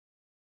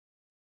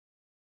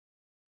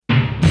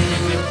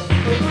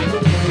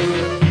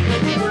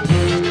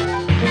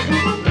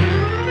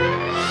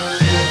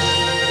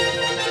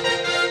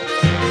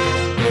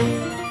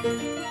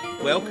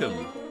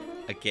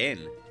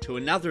again to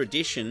another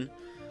edition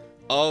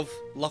of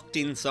Locked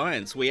In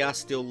Science. We are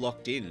still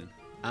locked in,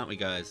 aren't we,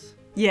 guys?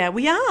 Yeah,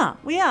 we are.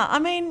 I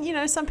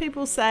mean, some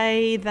people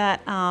say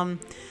that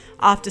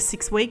after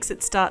 6 weeks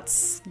it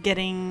starts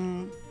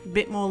getting a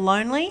bit more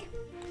lonely.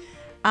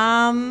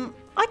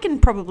 I can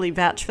probably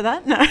vouch for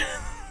that. No.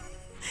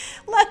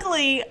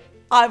 Luckily,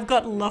 I've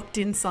got Locked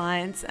In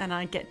Science and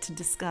I get to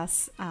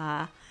discuss,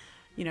 all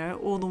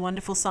the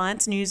wonderful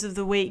science news of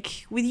the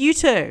week with you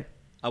two.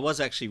 I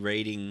was actually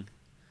reading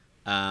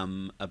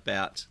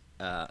about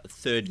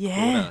third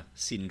quarter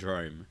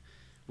syndrome,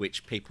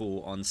 which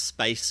people on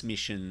space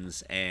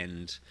missions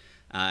and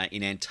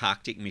in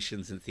Antarctic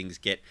missions and things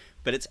get,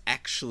 but it's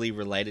actually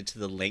related to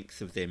the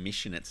length of their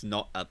mission. It's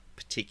not a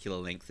particular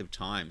length of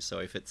time. So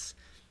if it's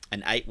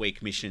an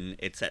 8-week mission,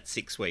 it's at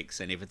 6 weeks,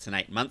 and if it's an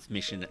 8-month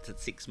mission, it's at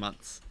 6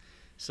 months.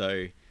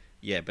 So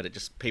yeah, but it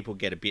just, people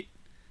get a bit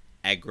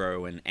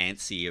aggro and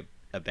antsy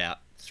about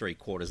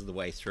 3/4 of the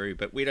way through,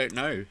 but we don't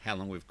know how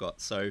long we've got,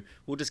 so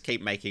we'll just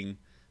keep making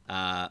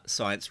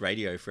science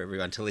radio for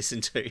everyone to listen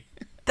to.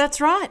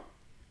 That's right.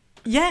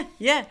 Yeah.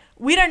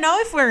 We don't know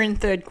if we're in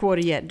third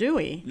quarter yet, do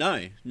we?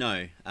 No.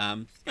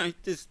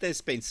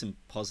 There's been some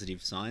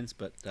positive signs,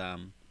 but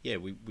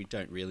we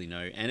don't really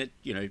know. And it,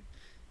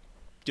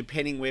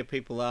 depending where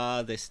people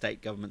are, their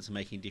state governments are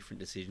making different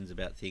decisions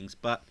about things.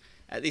 But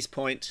at this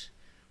point,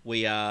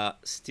 we are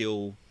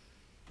still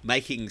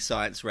making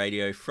science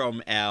radio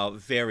from our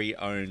very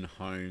own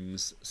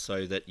homes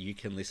so that you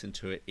can listen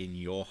to it in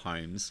your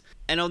homes.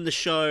 And on the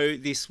show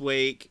this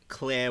week,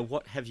 Claire,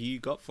 what have you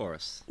got for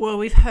us? Well,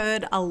 we've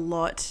heard a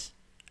lot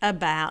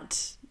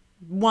about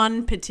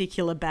one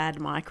particular bad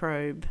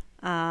microbe,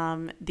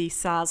 the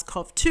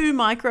SARS-CoV-2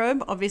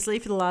 microbe, obviously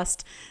for the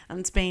last, and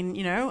it's been,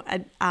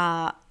 daily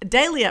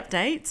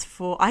updates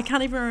for, I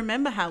can't even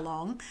remember how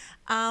long.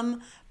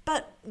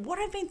 But what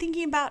I've been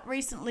thinking about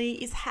recently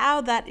is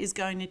how that is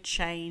going to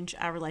change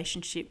our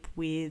relationship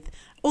with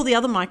all the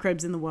other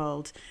microbes in the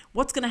world.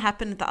 What's going to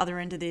happen at the other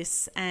end of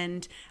this?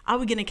 And are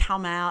we going to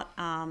come out,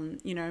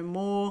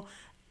 more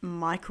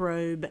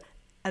microbe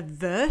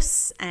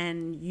averse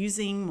and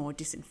using more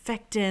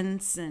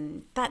disinfectants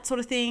and that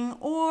sort of thing?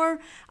 Or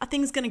are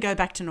things going to go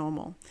back to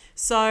normal?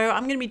 So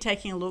I'm going to be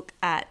taking a look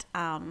at,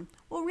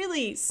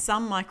 really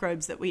some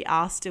microbes that we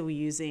are still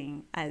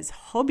using as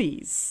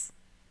hobbies.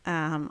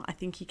 I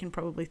think you can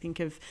probably think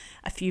of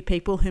a few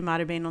people who might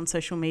have been on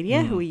social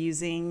media who are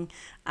using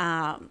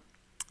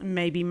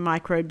maybe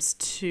microbes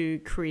to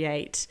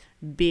create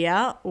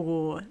beer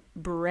or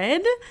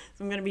bread.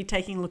 So I'm going to be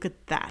taking a look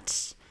at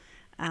that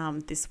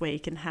this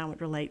week and how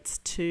it relates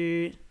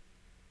to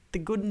the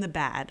good and the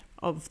bad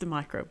of the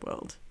microbe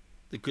world.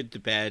 The good, the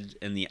bad,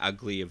 and the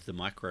ugly of the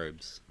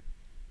microbes.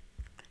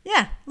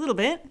 Yeah, a little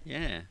bit.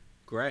 Yeah,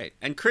 great.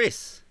 And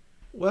Chris?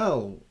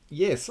 Well,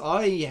 yes,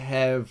 I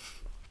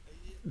have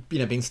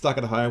been stuck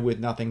at home with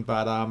nothing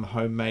but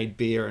homemade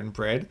beer and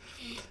bread.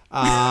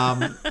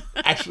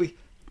 Actually,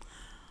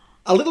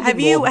 a little bit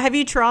more. Have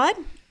you tried?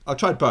 I've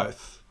tried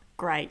both.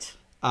 Great.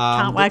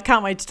 I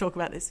can't wait to talk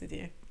about this with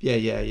you.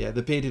 Yeah.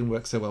 The beer didn't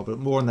work so well, but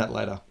more on that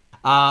later.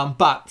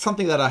 But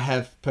something that I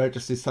have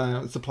purchased is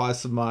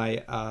supplies for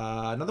my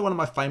another one of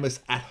my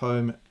famous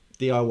at-home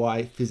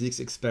DIY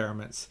physics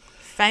experiments.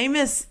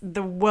 Famous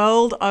the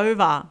world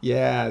over.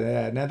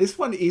 Yeah. Now, this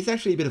one is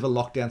actually a bit of a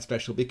lockdown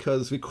special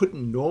because we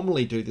couldn't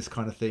normally do this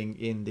kind of thing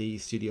in the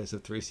studios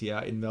of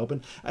 3CR in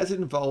Melbourne, as it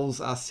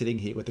involves us sitting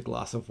here with a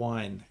glass of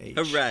wine each.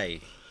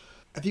 Hooray.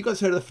 Have you guys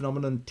heard of the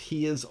phenomenon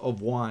tears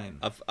of wine?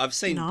 I've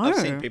seen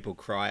people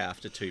cry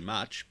after too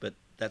much, but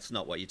that's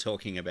not what you're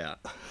talking about.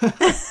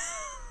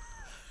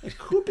 It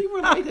could be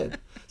related.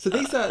 So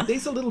these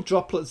are little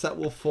droplets that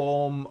will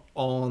form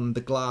on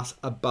the glass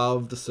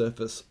above the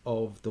surface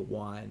of the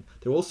wine.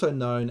 They're also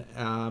known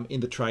in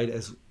the trade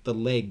as the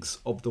legs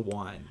of the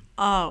wine.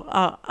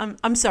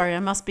 I'm sorry. I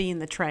must be in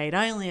the trade.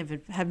 I only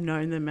have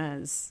known them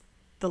as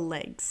the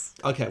legs.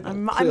 Okay,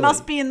 well, I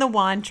must be in the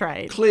wine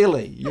trade.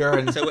 Clearly, you're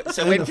in.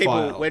 So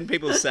when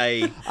people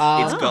say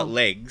it's got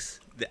legs,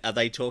 are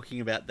they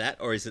talking about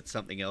that, or is it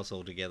something else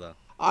altogether?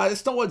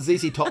 It's not what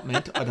ZZ Top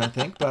meant, I don't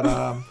think,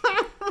 but.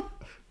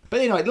 But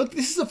anyway, look,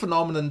 this is a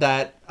phenomenon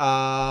that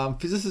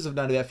physicists have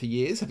known about for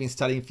years, have been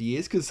studying for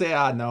years, because they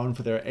are known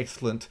for their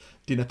excellent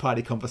dinner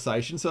party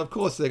conversation. So, of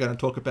course, they're going to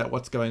talk about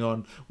what's going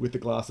on with the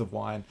glass of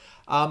wine.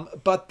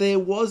 But there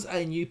was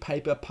a new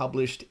paper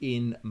published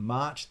in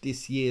March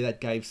this year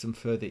that gave some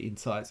further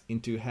insights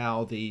into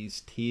how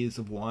these tears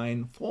of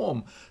wine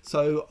form.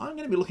 So I'm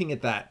going to be looking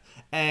at that.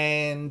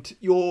 And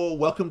you're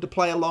welcome to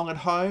play along at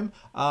home.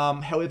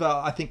 However,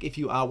 I think if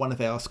you are one of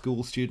our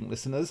school student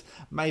listeners,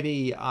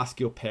 maybe ask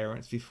your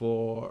parents before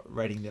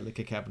raiding their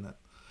liquor cabinet.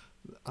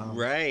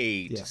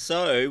 Great. Yeah.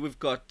 So we've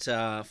got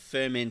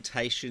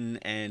fermentation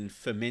and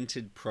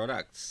fermented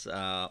products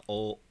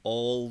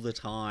all the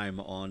time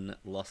on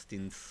Locked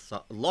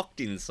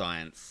in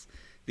Science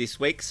this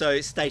week.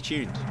 So stay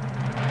tuned.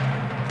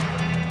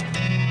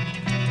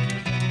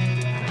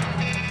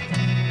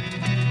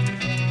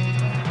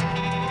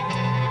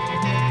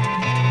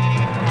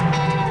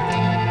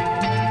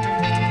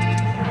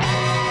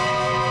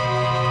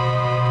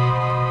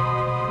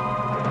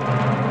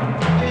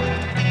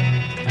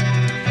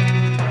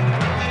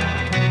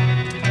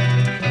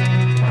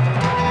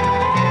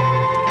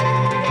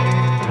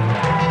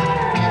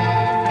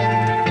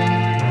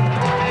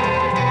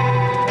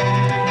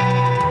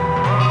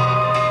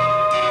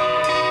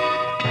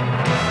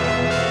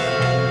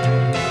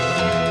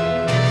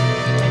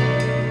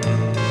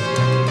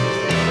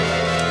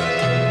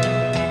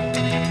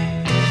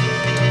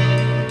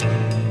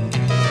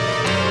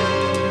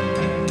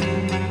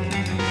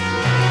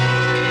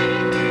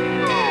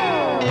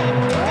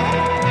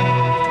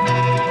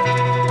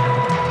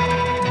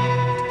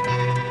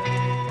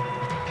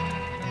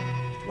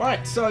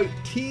 right, so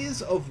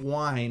tiers of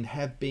wine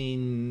have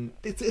been...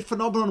 It's a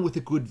phenomenon with a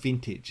good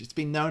vintage. It's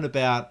been known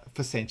about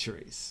for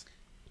centuries.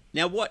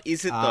 Now, what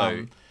is it,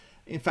 though,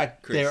 In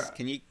fact, Chris?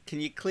 Can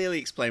you clearly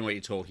explain what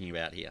you're talking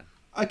about here?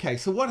 Okay,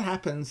 so what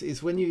happens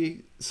is when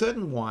you...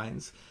 Certain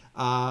wines,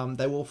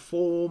 they will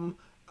form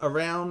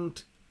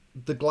around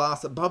the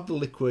glass, above the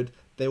liquid,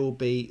 there will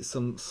be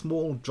some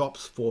small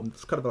drops formed.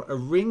 It's kind of a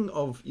ring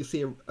of... You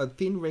see a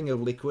thin ring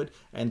of liquid,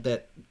 and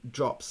that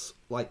drops,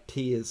 like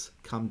tears,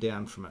 come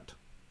down from it.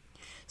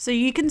 So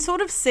you can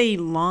sort of see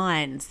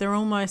lines. They're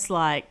almost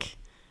like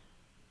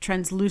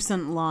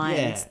translucent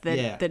lines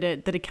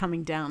that are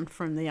coming down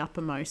from the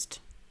uppermost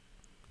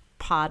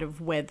part of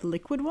where the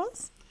liquid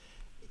was.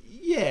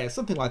 Yeah,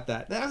 something like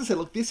that. Now, as I said,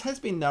 look, this has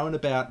been known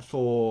about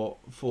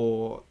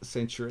for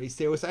centuries.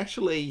 There was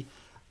actually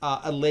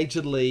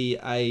allegedly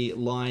a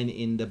line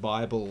in the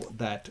Bible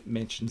that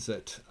mentions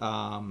it.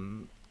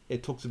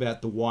 It talks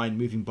about the wine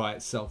moving by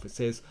itself. It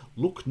says,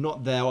 "Look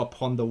not thou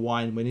upon the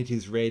wine when it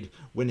is red,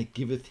 when it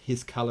giveth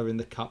his colour in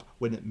the cup,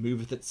 when it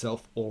moveth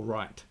itself all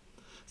right."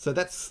 So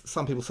that's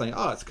some people saying,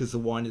 oh, it's because the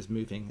wine is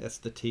moving. That's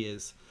the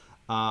tears.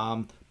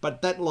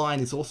 But that line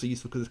is also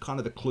useful because it's kind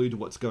of a clue to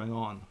what's going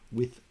on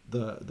with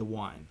the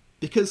wine.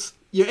 Because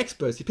you're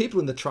experts, you're people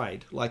in the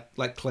trade,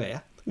 like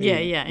Claire, who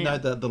know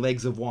the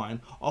legs of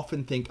wine,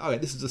 often think, oh,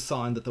 this is a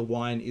sign that the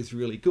wine is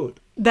really good.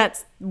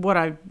 That's what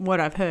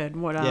I've heard,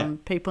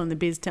 people in the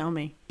biz tell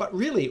me. But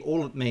really,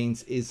 all it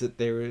means is that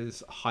there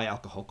is high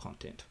alcohol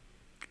content.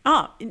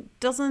 Oh,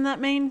 doesn't that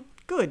mean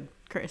good,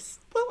 Chris?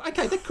 Well,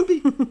 okay, that could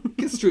be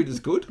construed as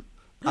good.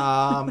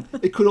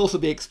 It could also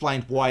be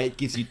explained why it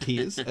gives you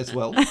tears as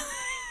well.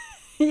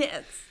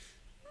 Yes.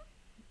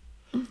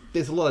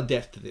 There's a lot of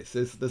depth to this.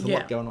 There's a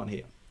lot going on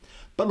here.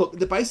 But look,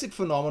 the basic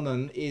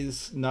phenomenon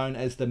is known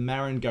as the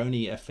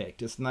Marangoni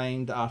effect. It's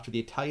named after the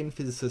Italian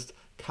physicist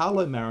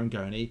Carlo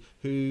Marangoni,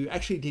 who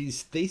actually did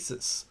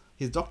his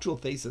doctoral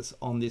thesis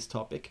on this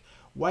topic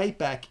way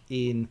back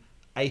in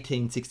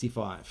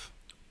 1865.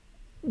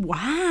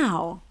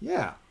 Wow.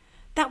 Yeah.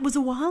 That was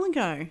a while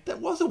ago.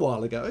 That was a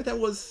while ago. That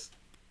was...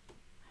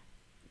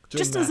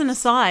 Just as an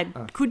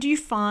aside, could you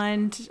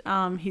find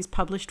his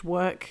published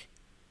work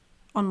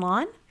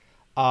online?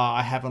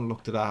 I haven't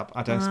looked it up.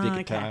 I don't speak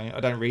Italian. I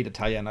don't read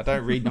Italian. I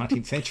don't read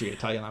 19th century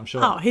Italian, I'm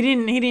sure. Oh, he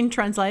didn't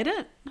translate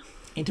it?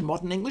 Into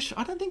modern English?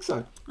 I don't think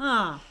so.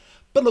 Ah.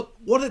 But look,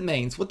 what it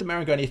means, what the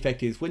Marangoni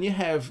effect is, when you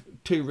have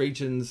two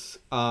regions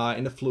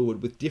in a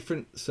fluid with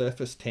different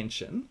surface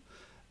tension,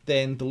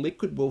 then the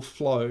liquid will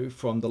flow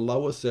from the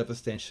lower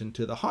surface tension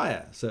to the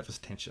higher surface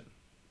tension.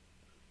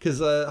 Because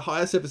the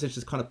higher surface tension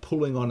is kind of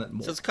pulling on it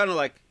more. So it's kind of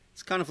like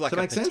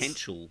a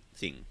potential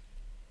thing.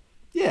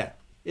 Yeah,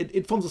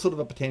 it forms a sort of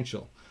a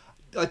potential.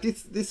 Like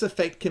this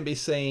effect can be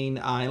seen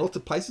in lots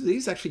of places. It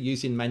is actually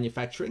used in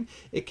manufacturing.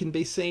 It can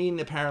be seen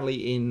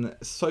apparently in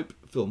soap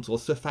films or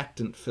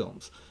surfactant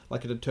films,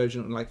 like a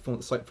detergent,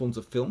 soap forms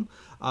of film.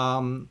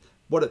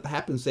 What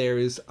happens there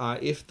is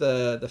if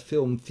the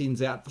film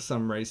thins out for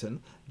some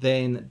reason,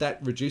 then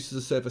that reduces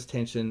the surface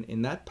tension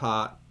in that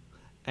part,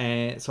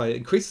 and so it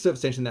increases the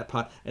surface tension in that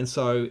part, and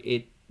so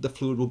the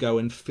fluid will go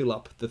and fill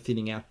up the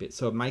thinning out bit.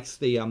 So it makes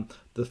the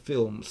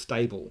film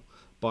stable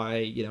by,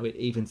 it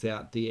evens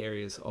out the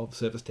areas of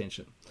surface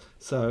tension.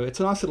 So it's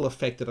a nice little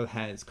effect that it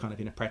has kind of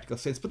in a practical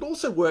sense, but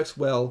also works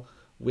well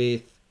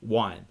with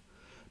wine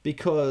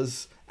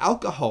because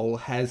alcohol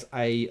has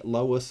a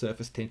lower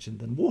surface tension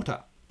than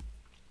water.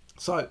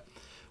 So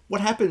what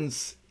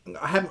happens,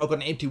 I've got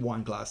an empty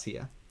wine glass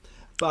here.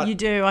 But you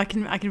do. I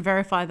can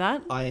verify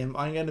that. I'm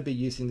going to be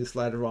using this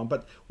later on.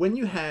 But when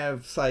you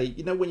have,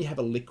 when you have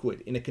a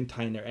liquid in a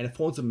container and it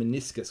forms a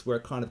meniscus where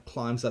it kind of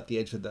climbs up the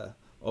edge of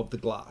the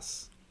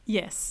glass.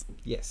 Yes.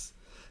 Yes.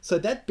 So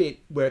that bit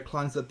where it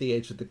climbs up the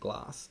edge of the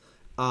glass,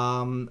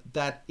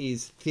 that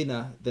is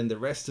thinner than the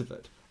rest of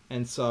it.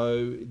 And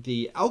so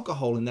the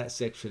alcohol in that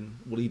section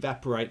will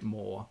evaporate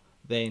more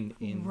than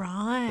in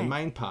the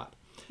main part.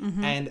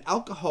 Mm-hmm. And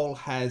alcohol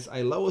has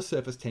a lower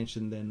surface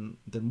tension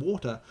than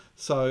water.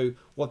 So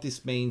what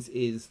this means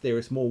is there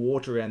is more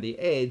water around the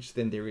edge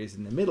than there is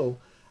in the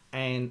middle.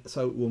 And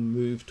so it will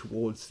move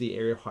towards the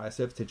area of higher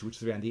surface tension, which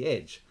is around the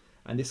edge.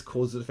 And this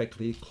causes it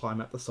effectively to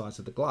climb up the sides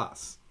of the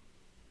glass.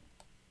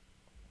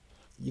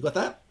 You got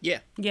that? Yeah.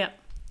 Yeah.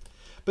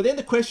 But then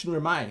the question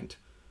remained,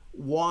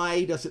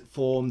 why does it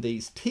form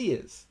these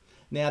tears?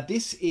 Now,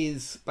 this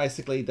is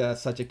basically the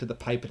subject of the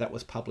paper that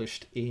was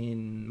published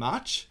in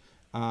March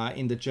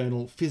in the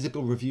journal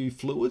Physical Review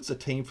Fluids, a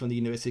team from the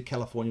University of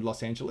California,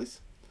 Los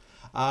Angeles.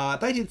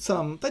 They did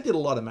a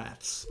lot of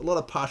maths, a lot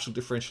of partial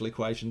differential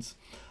equations,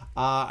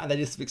 and they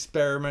did some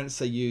experiments.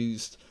 They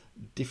used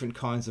different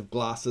kinds of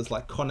glasses,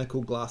 like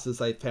conical glasses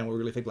they found were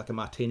really effective, like a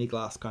martini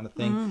glass kind of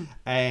thing.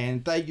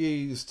 And they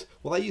used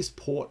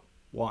port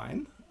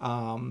wine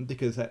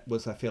because that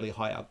was a fairly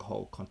high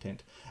alcohol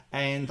content.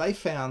 And they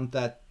found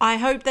that... I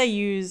hope they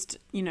used,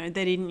 they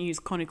didn't use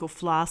conical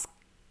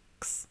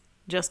flasks.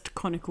 just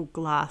conical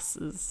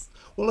glasses.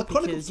 Well, a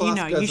conical Because,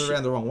 flask you goes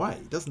around the wrong way,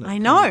 doesn't it? I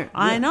know, Yeah.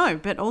 I know,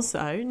 but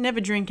also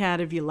never drink out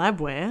of your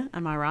labware.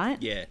 Am I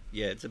right? Yeah,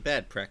 it's a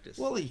bad practice.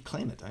 Well, you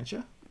clean it, don't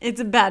you? It's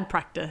a bad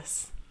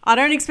practice. I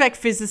don't expect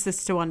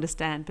physicists to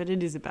understand, but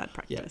it is a bad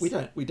practice.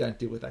 Yeah, we don't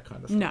deal with that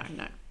kind of stuff.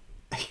 No.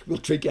 We'll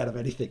drink out of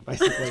anything,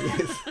 basically.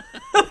 Yes.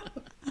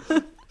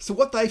 So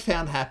what they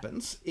found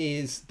happens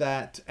is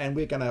that, and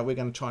we're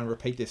gonna try and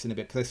repeat this in a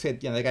bit, because they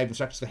said, they gave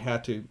instructions for how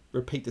to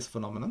repeat this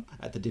phenomenon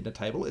at the dinner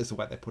table, is the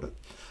way they put it.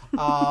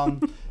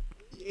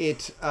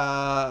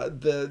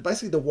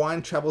 Basically the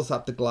wine travels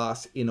up the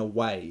glass in a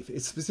wave.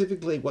 It's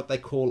specifically what they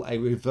call a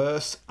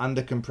reverse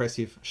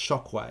undercompressive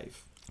shock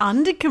wave.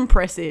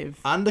 Undercompressive.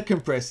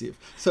 Undercompressive.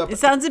 So It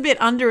sounds a bit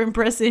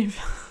underimpressive.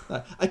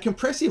 a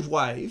compressive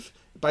wave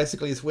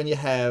basically is when you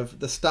have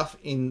the stuff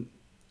in.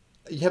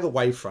 You have a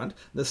wavefront.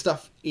 The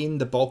stuff in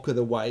the bulk of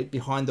the wave,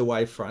 behind the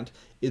wavefront,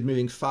 is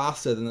moving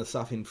faster than the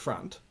stuff in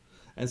front.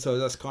 And so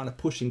that's kind of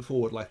pushing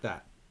forward like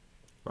that.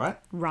 Right?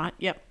 Right,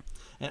 yep.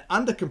 And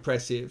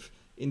undercompressive,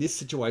 in this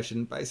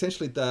situation,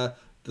 essentially the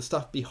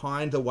stuff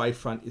behind the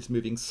wavefront is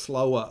moving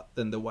slower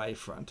than the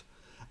wavefront.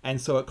 And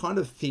so it kind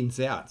of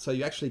thins out. So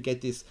you actually get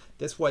this,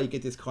 that's why you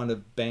get this kind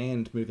of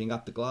band moving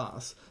up the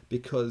glass,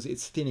 because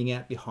it's thinning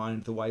out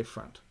behind the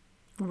wavefront.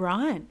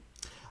 Right.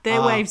 They're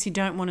waves you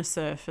don't want to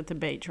surf at the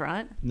beach,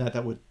 right? No,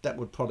 that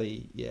would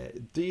probably,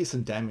 do you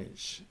some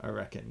damage, I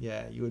reckon.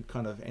 Yeah, you would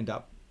kind of end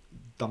up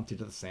dumped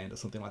into the sand or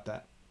something like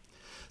that.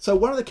 So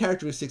one of the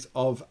characteristics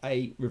of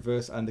a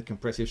reverse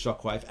undercompressive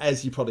shockwave,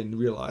 as you probably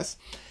realise,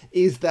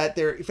 is that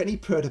if any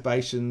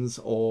perturbations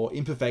or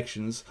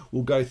imperfections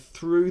will go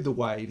through the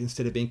wave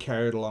instead of being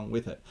carried along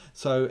with it.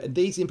 So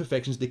these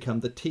imperfections become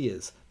the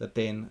tears that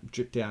then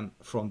drip down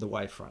from the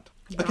wavefront.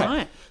 Okay,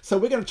 Right. so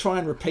we're going to try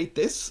and repeat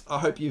this. I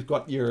hope you've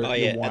got your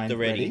wine at the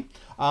ready.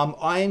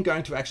 I am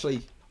going to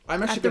actually...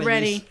 I'm actually At the going to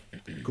ready.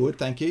 use... Good,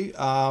 thank you.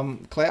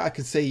 Claire, I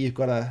can see you've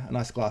got a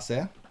nice glass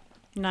there.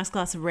 Nice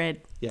glass of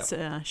red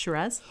Yep.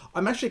 Shiraz.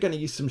 I'm actually going to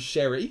use some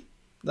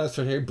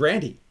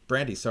brandy,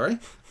 sorry,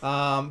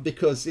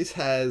 because this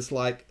has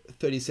like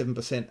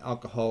 37%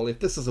 alcohol. If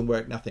this doesn't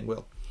work, nothing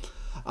will.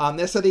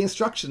 Now, so the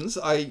instructions,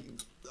 I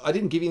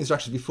didn't give you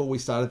instructions before we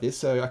started this,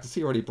 so I can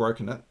see you've already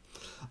broken it.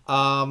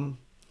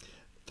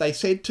 They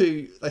say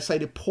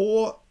to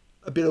pour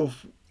a bit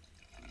of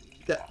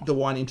the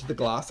wine into the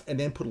glass and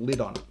then put a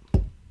lid on it.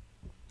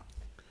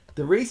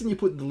 The reason you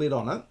put the lid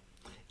on it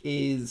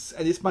is,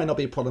 and this may not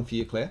be a problem for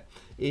you, Claire,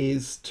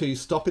 is to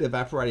stop it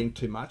evaporating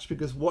too much,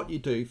 because what you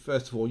do,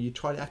 first of all, you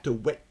try to have to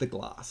wet the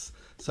glass.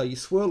 So you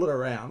swirl it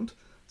around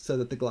so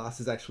that the glass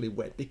is actually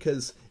wet,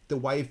 because the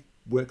wave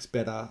works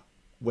better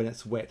when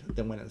it's wet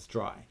than when it's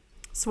dry.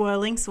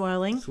 Swirling.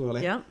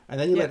 Yep. And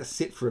then you let it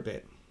sit for a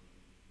bit.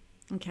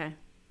 Okay.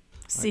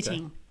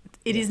 Sitting. Okay.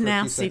 It is for a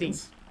now few sitting.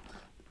 seconds.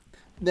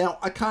 Now,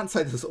 I can't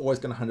say this is always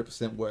going to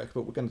 100% work,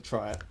 but we're going to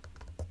try it.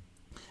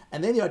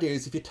 And then the idea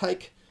is if you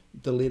take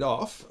the lid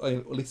off, or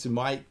at least in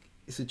my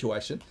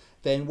situation,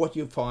 then what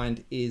you'll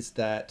find is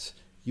that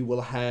you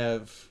will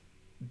have,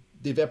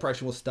 the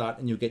evaporation will start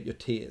and you'll get your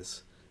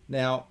tears.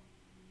 Now,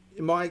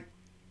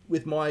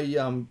 with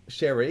my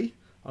sherry,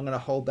 I'm going to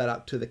hold that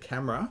up to the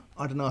camera.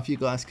 I don't know if you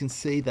guys can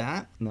see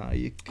that. No,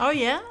 you. Oh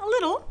yeah, a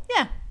little.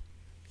 Yeah.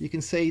 You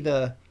can see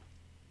the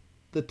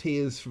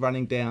tears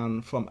running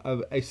down from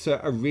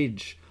a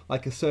ridge,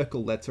 like a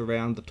circle that's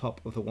around the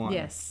top of the wine.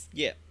 Yes.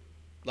 Yeah,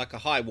 like a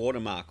high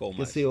watermark You can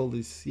almost. see all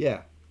this,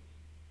 yeah,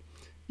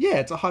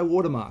 it's a high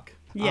watermark.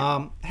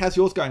 Yeah. How's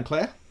yours going,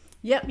 Claire?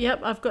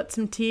 Yep. I've got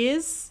some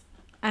tears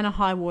and a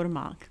high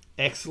watermark.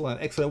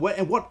 Excellent.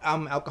 What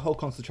alcohol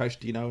concentration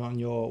do you know on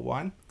your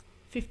wine?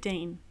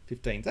 15.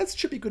 15. That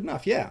should be good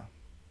enough, yeah.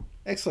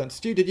 Excellent.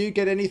 Stu, did you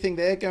get anything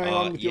there going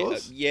on with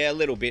yours? Yeah, a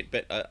little bit,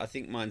 but I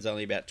think mine's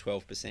only about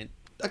 12%.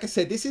 Like I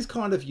said, this is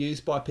kind of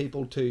used by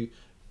people to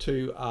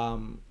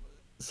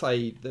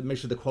say,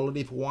 measure the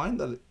quality of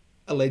wine,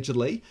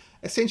 allegedly.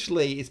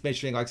 Essentially, it's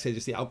measuring, like I said,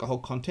 just the alcohol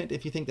content.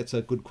 If you think that's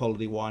a good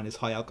quality wine is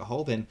high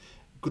alcohol, then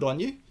good on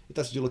you. If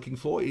that's what you're looking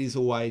for, it is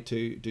a way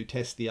to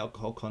test the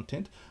alcohol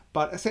content.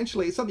 But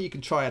essentially, it's something you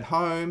can try at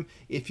home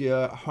if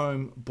you're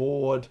home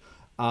bored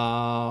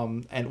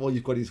and all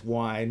you've got is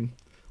wine.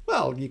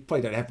 Well, you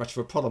probably don't have much of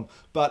a problem,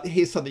 but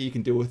here's something you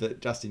can do with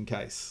it just in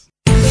case.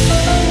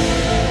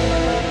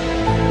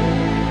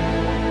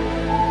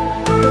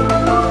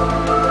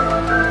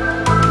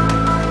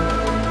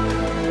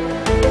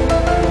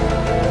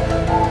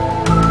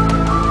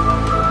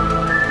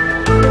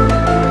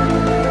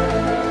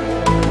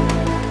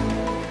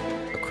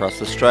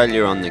 Across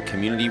Australia on the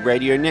Community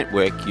Radio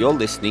Network, you're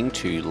listening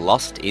to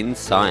Lost in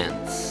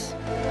Science.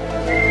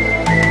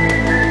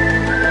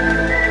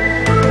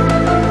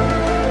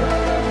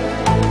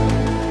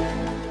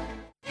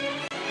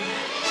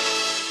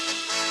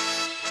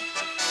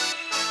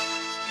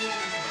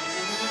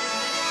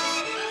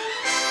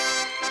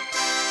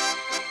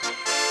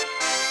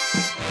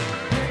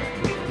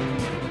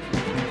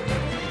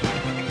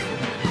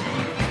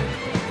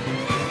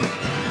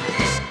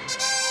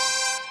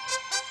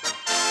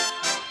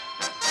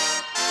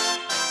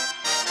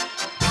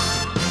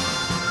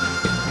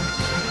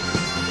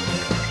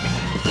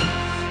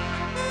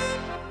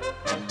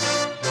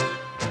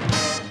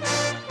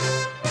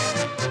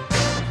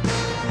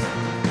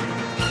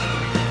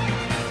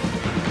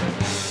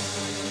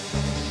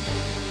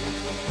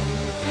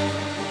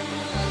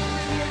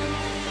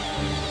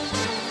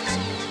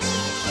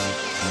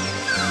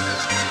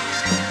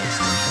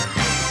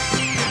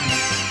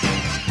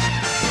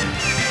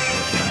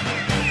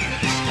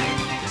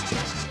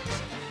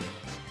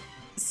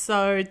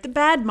 So the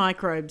bad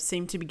microbes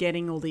seem to be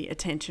getting all the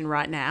attention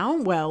right now.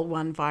 Well,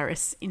 one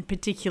virus in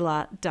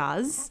particular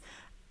does.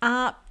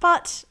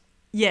 But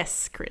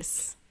yes,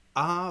 Chris.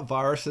 Are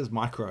viruses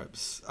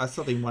microbes? I've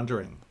still been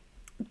wondering.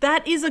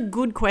 That is a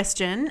good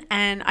question,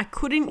 and I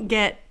couldn't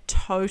get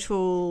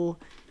total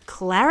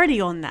clarity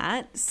on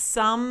that.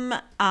 Some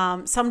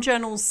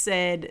journals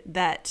said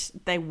that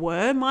they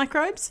were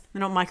microbes. They're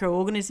not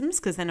microorganisms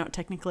because they're not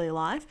technically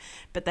alive,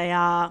 but they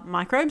are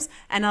microbes.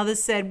 And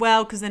others said,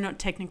 well, because they're not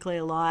technically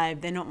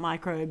alive, they're not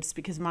microbes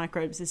because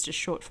microbes is just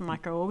short for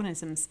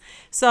microorganisms.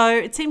 So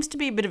it seems to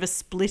be a bit of a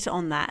split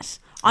on that.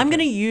 I'm going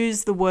to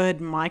use the word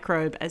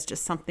microbe as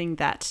just something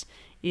that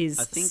is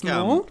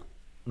small.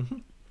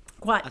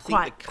 Quite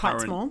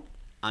small.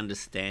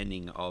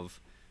 Understanding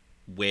of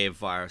where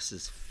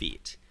viruses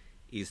fit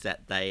is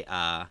that they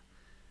are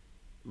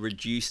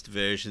reduced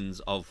versions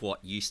of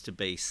what used to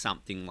be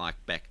something like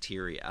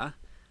bacteria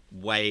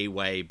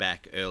way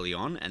back early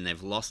on, and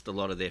they've lost a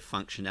lot of their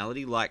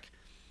functionality. Like,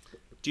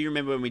 do you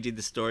remember when we did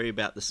the story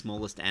about the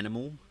smallest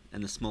animal,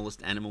 and the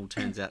smallest animal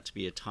turns out to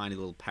be a tiny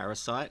little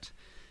parasite?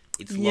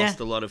 It's lost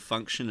a lot of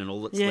function, and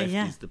all that's left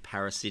is the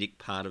parasitic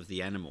part of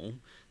the animal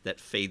that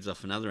feeds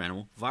off another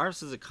animal.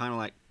 Viruses are kind of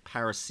like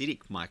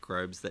parasitic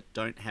microbes that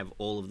don't have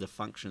all of the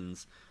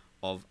functions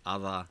of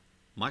other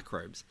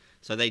microbes.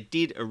 So they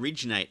did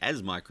originate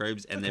as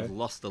microbes, and they've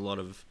lost a lot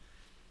of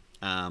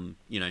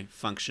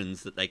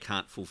functions that they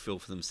can't fulfill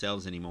for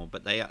themselves anymore.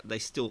 But they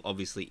still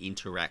obviously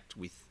interact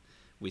with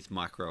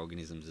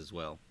microorganisms as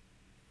well.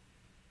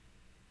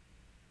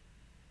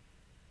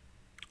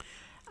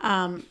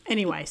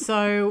 Anyway,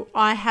 so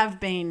I have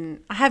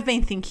been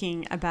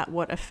thinking about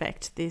what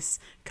effect this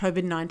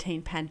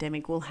COVID-19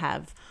 pandemic will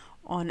have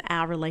on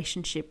our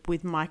relationship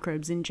with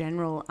microbes in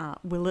general.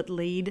 Will it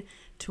lead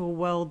to a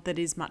world that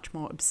is much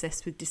more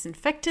obsessed with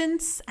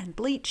disinfectants and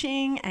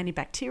bleaching,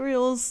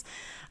 antibacterials,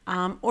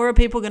 or are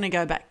people going to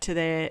go back to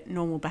their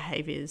normal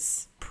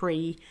behaviours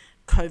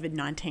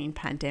pre-COVID-19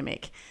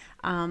 pandemic?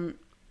 And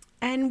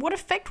what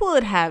effect will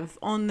it have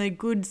on the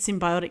good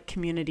symbiotic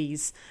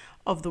communities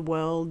of the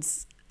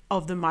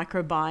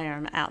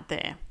microbiome out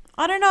there?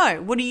 I don't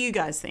know. What do you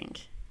guys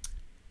think?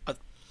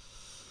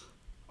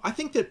 I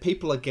think that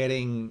people are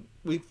getting,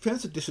 with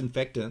terms of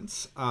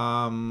disinfectants,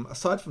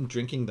 aside from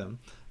drinking them,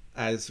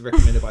 as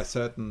recommended by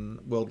certain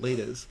world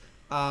leaders,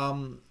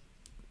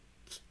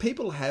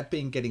 people have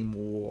been getting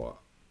more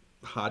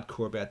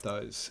hardcore about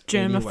those.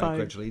 Anyway,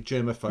 gradually.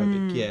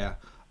 Germophobic, yeah.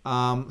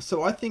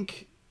 So I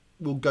think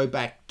we'll go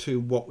back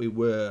to what we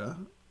were,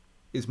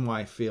 is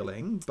my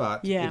feeling,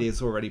 but it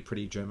is already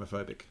pretty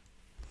germophobic.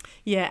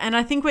 Yeah, and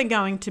I think we're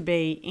going to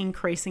be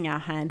increasing our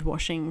hand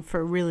washing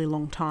for a really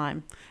long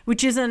time,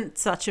 which isn't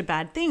such a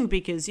bad thing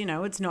because,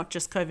 it's not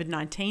just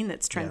COVID-19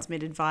 that's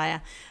transmitted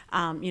via,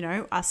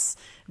 us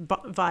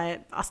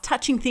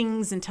touching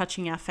things and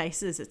touching our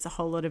faces. It's a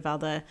whole lot of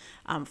other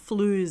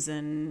flus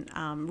and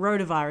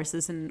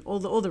rotaviruses and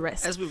all the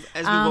rest. As we've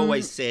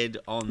always said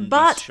on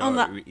this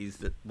show, is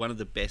that one of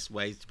the best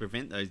ways to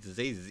prevent those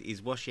diseases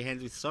is wash your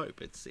hands with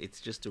soap.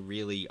 It's just a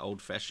really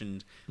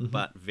old-fashioned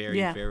but very,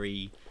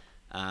 very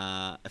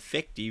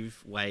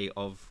effective way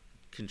of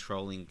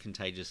controlling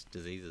contagious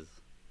diseases.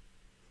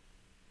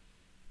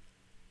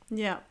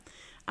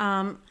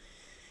 So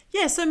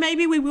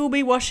maybe we will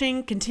be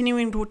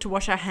continuing to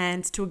wash our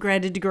hands to a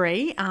greater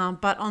degree,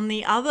 but on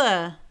the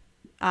other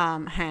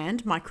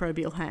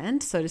microbial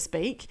hand, so to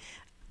speak,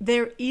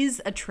 there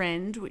is a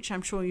trend, which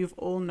I'm sure you've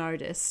all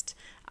noticed.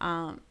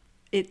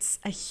 It's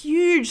a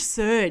huge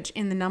surge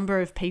in the number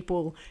of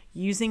people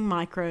using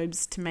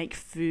microbes to make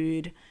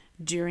food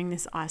during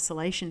this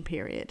isolation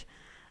period.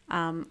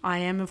 I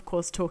am, of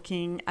course,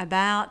 talking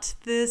about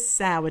the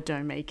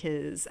sourdough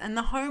makers and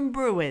the home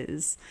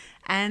brewers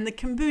and the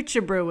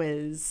kombucha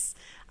brewers,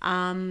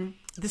 the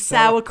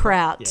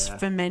sauerkraut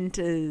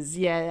fermenters,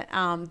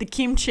 the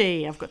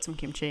kimchi. I've got some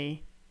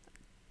kimchi,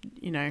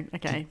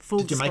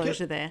 full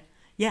disclosure there.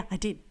 Yeah, I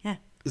did, yeah.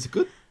 Is it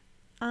good?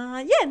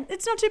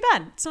 It's not too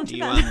bad. It's not too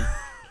bad.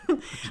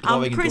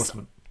 Glowing Chris,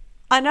 endorsement.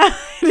 I know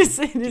it is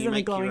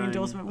a glowing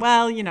endorsement.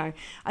 Well,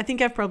 I think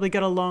I've probably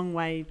got a long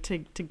way to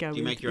go. Do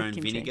you make your own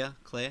vinegar,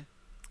 Claire?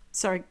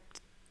 Sorry,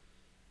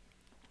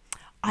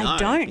 No, I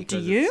don't. Do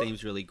you? It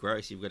seems really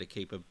gross. You've got to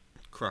keep a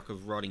crock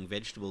of rotting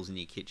vegetables in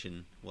your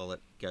kitchen while it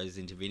goes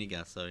into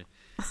vinegar. So,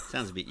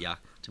 sounds a bit yuck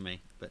to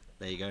me. But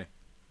there you go.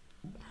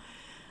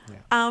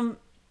 Yeah.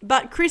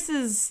 But Chris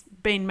has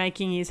been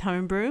making his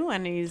homebrew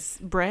and his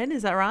bread.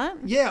 Is that right?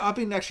 Yeah, I've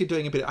been actually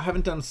doing a bit. I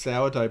haven't done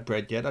sourdough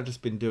bread yet. I've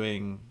just been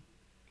doing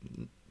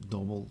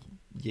normal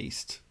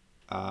yeast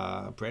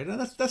bread, and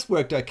that's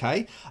worked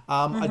okay.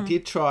 I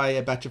did try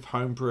a batch of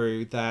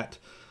homebrew that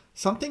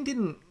something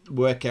didn't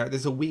work out.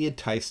 There's a weird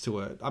taste to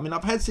it. I mean,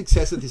 I've had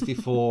success with this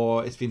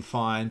before. It's been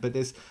fine, but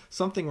there's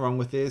something wrong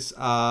with this.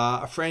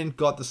 A friend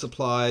got the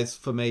supplies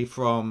for me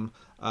from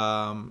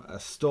a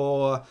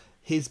store.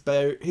 His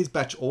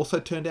batch also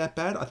turned out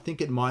bad. I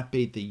think it might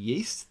be the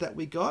yeast that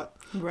we got.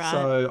 Right.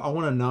 So I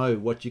want to know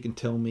what you can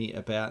tell me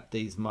about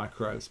these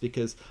microbes,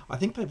 because I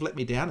think they've let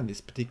me down in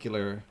this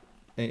particular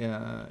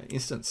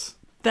instance.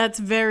 That's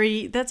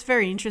very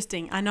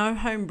interesting. I know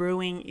home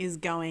brewing is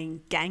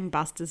going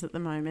gangbusters at the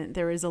moment.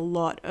 There is a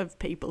lot of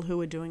people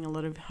who are doing a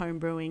lot of home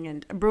brewing,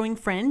 and a brewing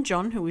friend,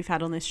 John, who we've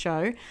had on this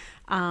show,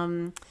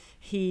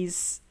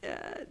 he's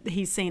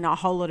seen a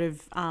whole lot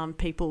of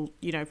people,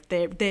 you know,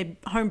 their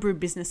homebrew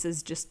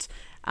businesses just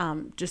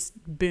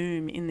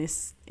boom in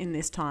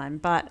this time.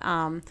 But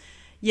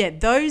yeah,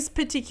 those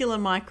particular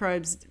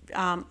microbes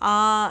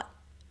are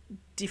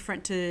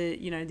different to,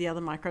 you know, the other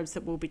microbes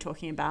that we'll be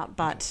talking about,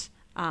 but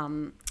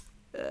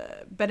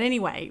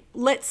anyway,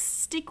 let's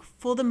stick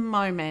for the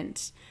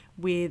moment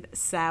with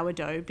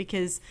sourdough,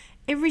 because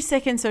every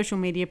second social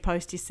media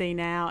post you see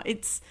now,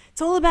 it's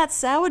all about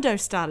sourdough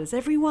starters.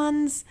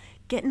 Everyone's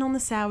getting on the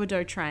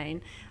sourdough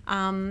train,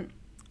 and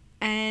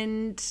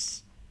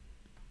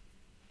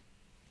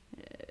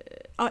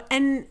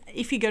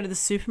if you go to the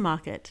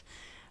supermarket,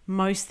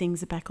 most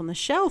things are back on the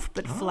shelf,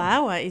 but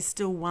flour is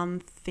still one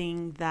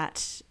thing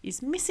that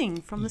is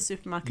missing from the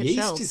supermarket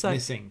shelves. Yeast is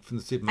missing from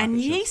the supermarket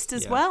and shelves. yeast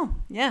as well,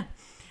 yeah.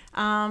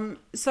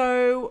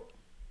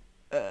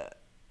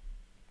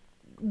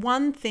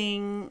 One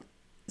thing,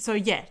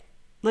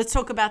 let's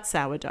talk about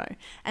sourdough.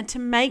 And to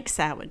make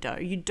sourdough,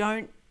 you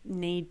don't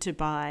need to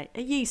buy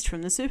a yeast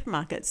from the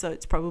supermarket, so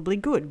it's probably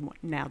good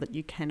now that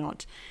you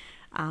cannot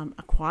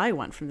acquire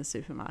one from the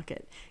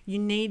supermarket. You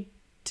need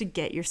to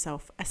get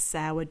yourself a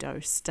sourdough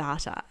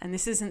starter, and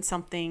this isn't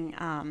something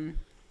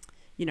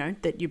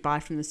that you buy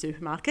from the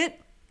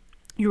supermarket.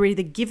 You're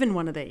either given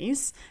one of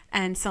these,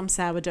 and some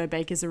sourdough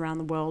bakers around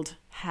the world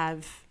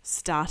have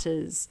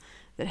starters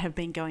that have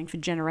been going for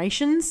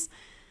generations.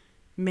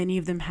 Many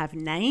of them have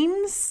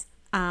names,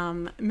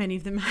 many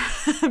of them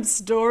have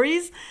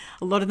stories.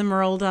 A lot of them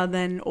are older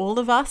than all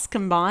of us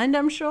combined,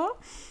 I'm sure,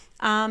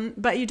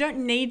 but you don't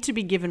need to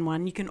be given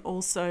one. You can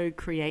also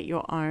create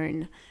your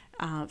own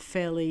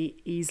fairly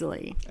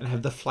easily. And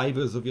have the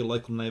flavours of your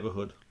local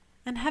neighbourhood.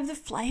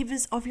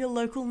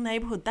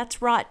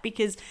 That's right,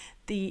 because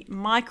the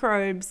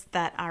microbes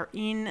that are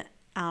in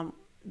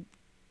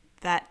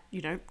that,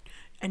 you know,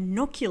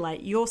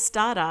 inoculate your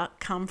starter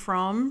come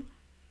from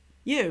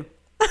you.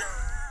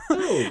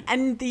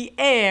 And the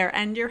air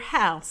and your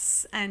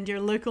house and your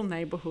local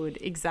neighbourhood.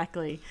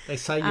 Exactly. They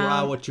say you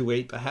are what you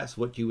eat. Perhaps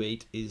what you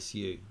eat is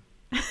you.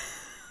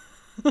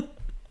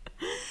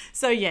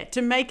 So yeah,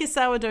 to make a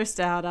sourdough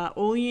starter,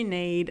 all you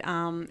need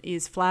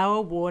is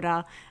flour,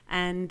 water,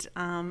 and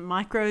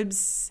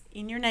microbes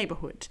in your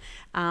neighbourhood.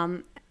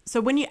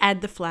 So when you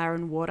add the flour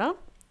and water,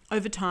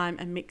 over time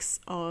a mix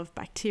of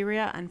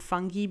bacteria and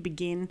fungi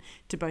begin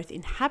to both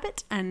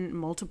inhabit and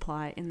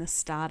multiply in the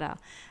starter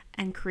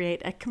and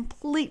create a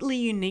completely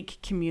unique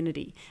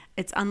community.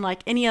 It's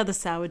unlike any other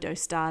sourdough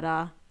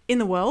starter in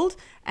the world,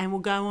 and will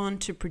go on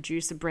to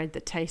produce a bread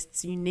that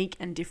tastes unique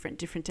and different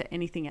to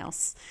anything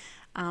else.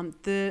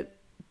 The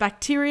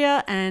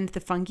bacteria and the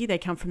fungi, they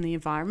come from the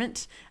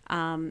environment.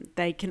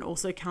 They can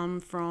also come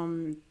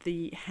from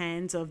the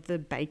hands of the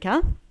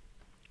baker.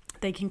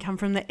 They can come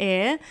from the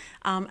air,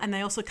 and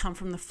they also come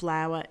from the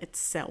flour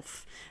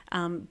itself.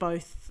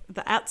 Both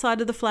the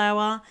outside of the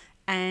flour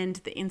and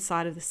the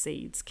inside of the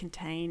seeds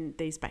contain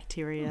these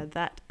bacteria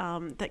that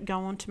go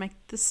on to make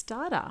the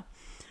starter.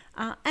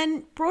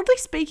 And broadly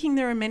speaking,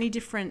 there are many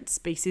different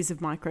species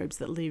of microbes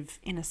that live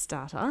in a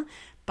starter,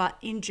 but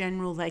in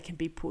general, they can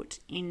be put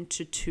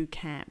into two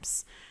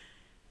camps.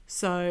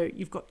 So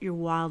you've got your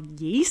wild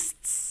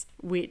yeasts,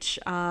 which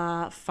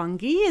are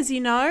fungi, as you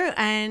know,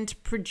 and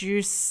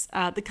produce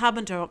the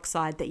carbon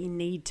dioxide that you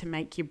need to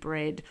make your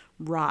bread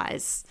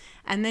rise.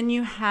 And then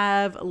you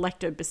have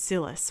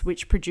lactobacillus,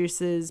 which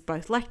produces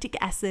both lactic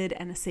acid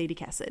and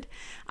acetic acid.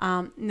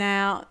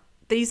 Now,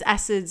 these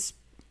acids,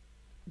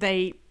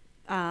 they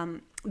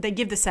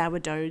give the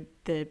sourdough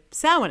the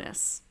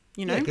sourness,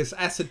 you know? Yeah, because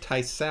acid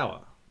tastes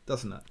sour,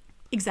 doesn't it?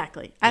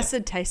 Exactly.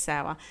 Acid tastes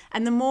sour.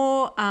 And the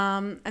more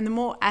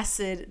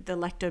acid the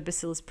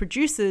lactobacillus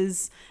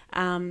produces,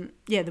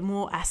 the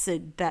more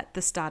acid that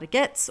the starter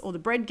gets or the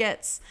bread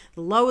gets,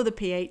 the lower the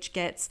pH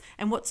gets.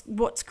 And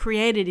what's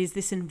created is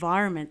this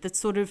environment that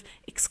sort of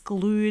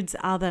excludes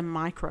other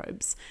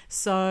microbes.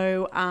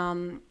 So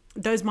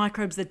those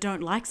microbes that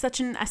don't like such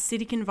an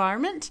acidic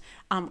environment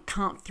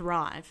can't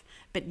thrive.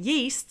 But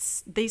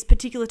yeasts, these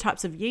particular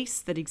types of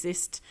yeasts that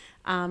exist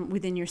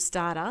within your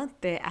starter,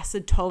 they're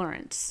acid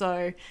tolerant.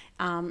 So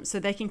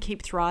they can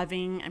keep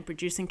thriving and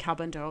producing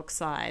carbon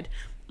dioxide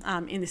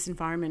in this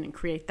environment and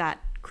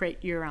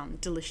create your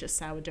delicious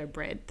sourdough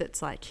bread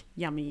that's like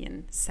yummy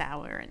and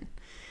sour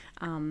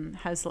and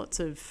has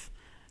lots of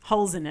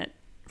holes in it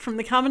from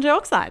the carbon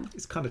dioxide.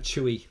 It's kind of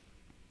chewy.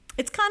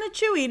 It's kind of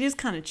chewy. It is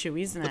kind of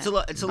chewy, isn't it?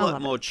 It's a lot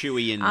more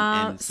chewy and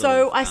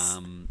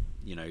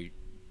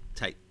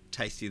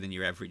tastier than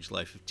your average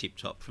loaf of Tip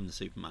Top from the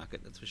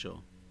supermarket, that's for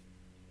sure.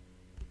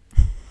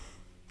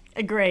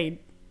 Agreed.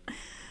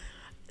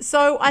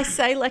 So I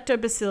say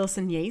lactobacillus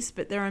and yeast,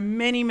 but there are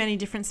many, many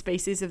different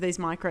species of these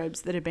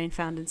microbes that have been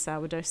found in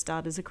sourdough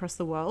starters across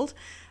the world.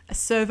 A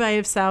survey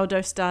of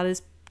sourdough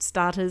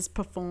starters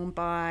performed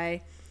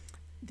by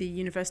the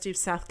University of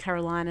South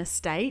Carolina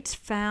State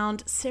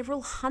found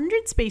several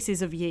hundred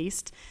species of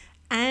yeast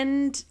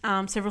and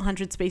several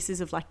hundred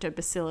species of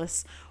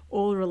lactobacillus,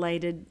 all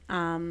related,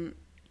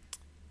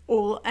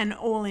 all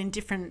in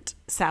different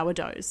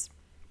sourdoughs.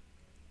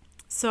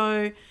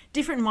 So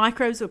different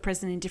microbes were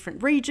present in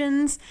different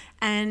regions,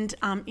 and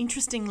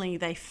interestingly,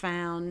 they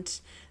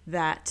found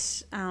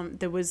that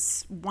there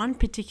was one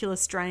particular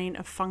strain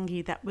of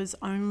fungi that was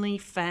only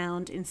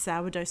found in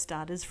sourdough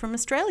starters from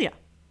Australia.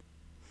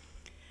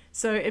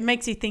 So it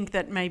makes you think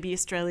that maybe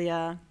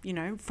Australia,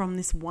 from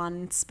this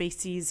one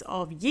species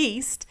of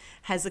yeast,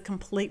 has a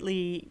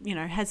completely,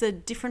 has a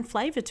different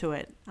flavour to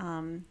it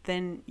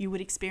than you would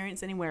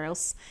experience anywhere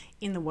else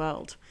in the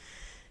world.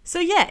 So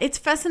yeah, it's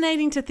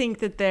fascinating to think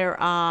that there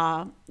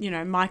are,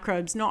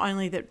 microbes, not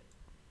only that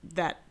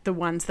the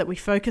ones that we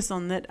focus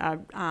on that are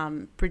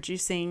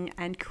producing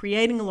and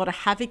creating a lot of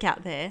havoc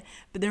out there,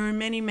 but there are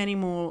many, many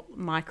more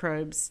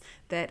microbes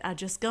that are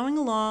just going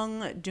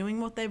along,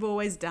 doing what they've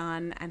always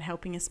done and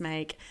helping us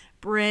make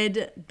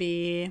bread,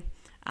 beer,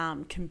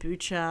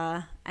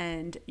 kombucha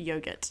and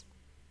yogurt.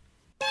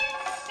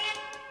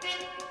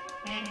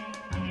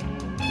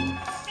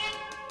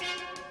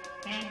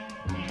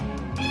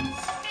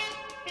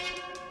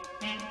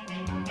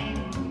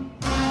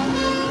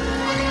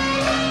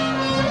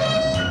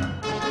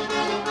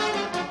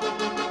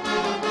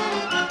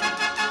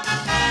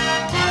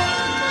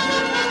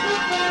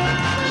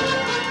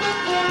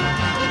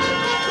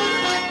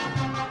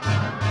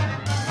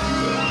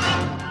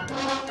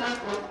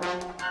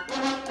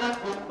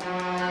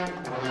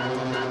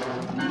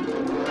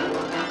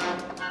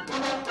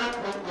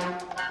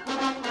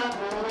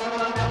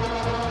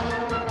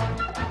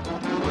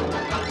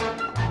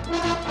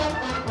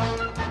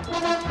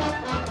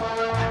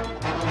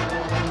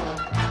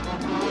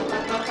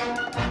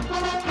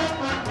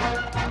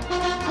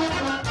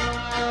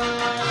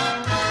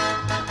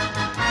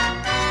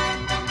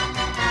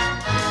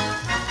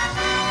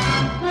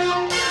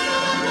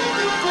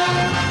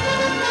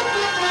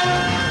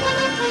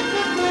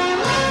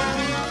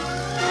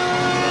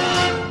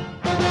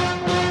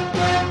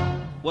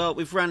 Well,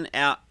 we've run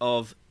out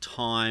of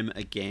time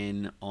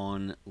again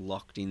on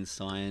Locked in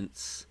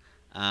Science.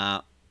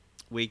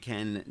 We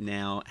can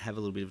now have a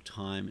little bit of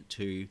time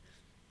to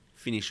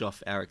finish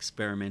off our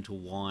experimental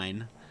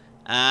wine.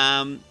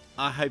 I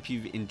hope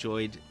you've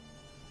enjoyed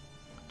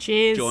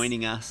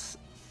joining us.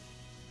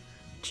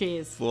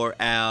 Cheers. For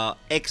our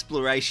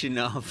exploration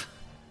of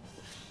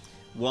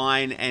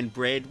wine and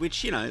bread,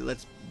 which, they're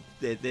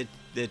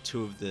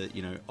two of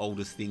the,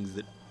 oldest things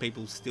that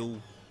people still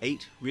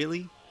eat,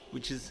 really,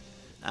 which is...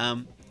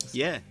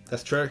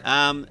 That's true.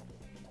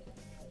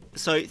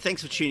 So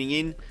thanks for tuning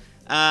in.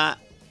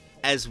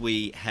 As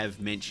we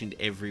have mentioned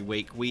every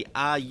week, we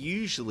are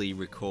usually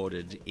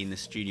recorded in the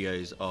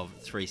studios of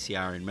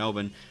 3CR in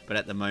Melbourne, but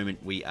at the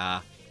moment we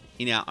are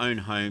in our own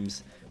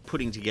homes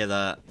putting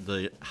together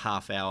the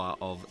half hour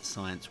of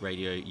science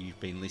radio you've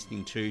been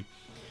listening to.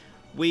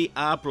 We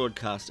are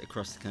broadcast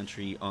across the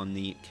country on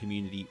the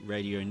Community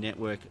Radio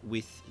Network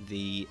with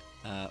the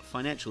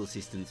financial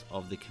assistance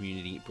of the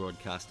Community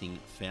Broadcasting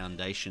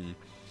Foundation.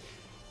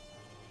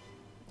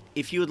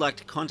 If you would like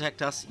to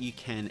contact us, you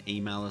can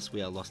email us.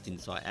 We are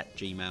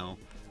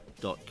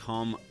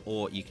lostinsight@gmail.com,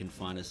 or you can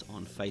find us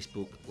on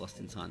Facebook, Lost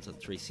in Science on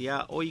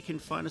 3CR, or you can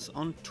find us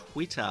on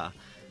Twitter,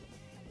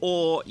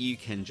 or you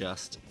can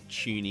just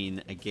tune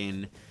in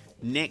again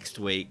next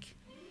week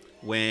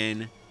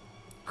when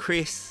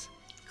Chris,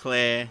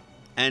 Claire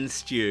and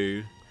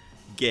Stu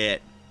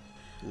get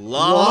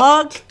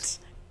locked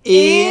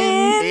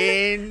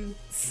in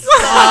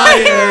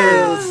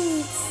science.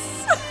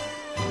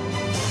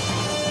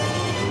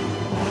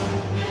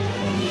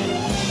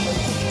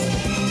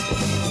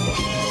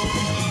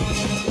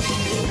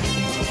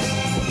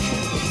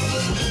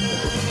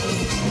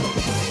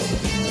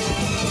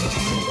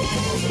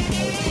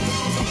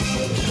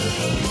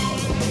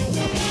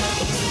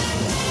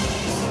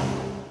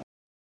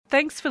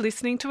 Thanks for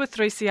listening to a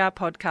 3CR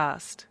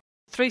podcast.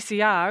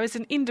 3CR is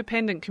an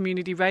independent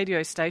community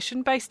radio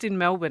station based in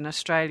Melbourne,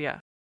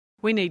 Australia.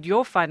 We need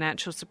your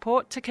financial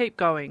support to keep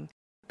going.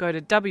 Go to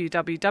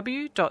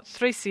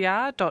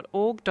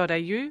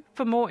www.3cr.org.au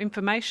for more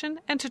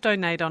information and to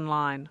donate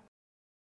online.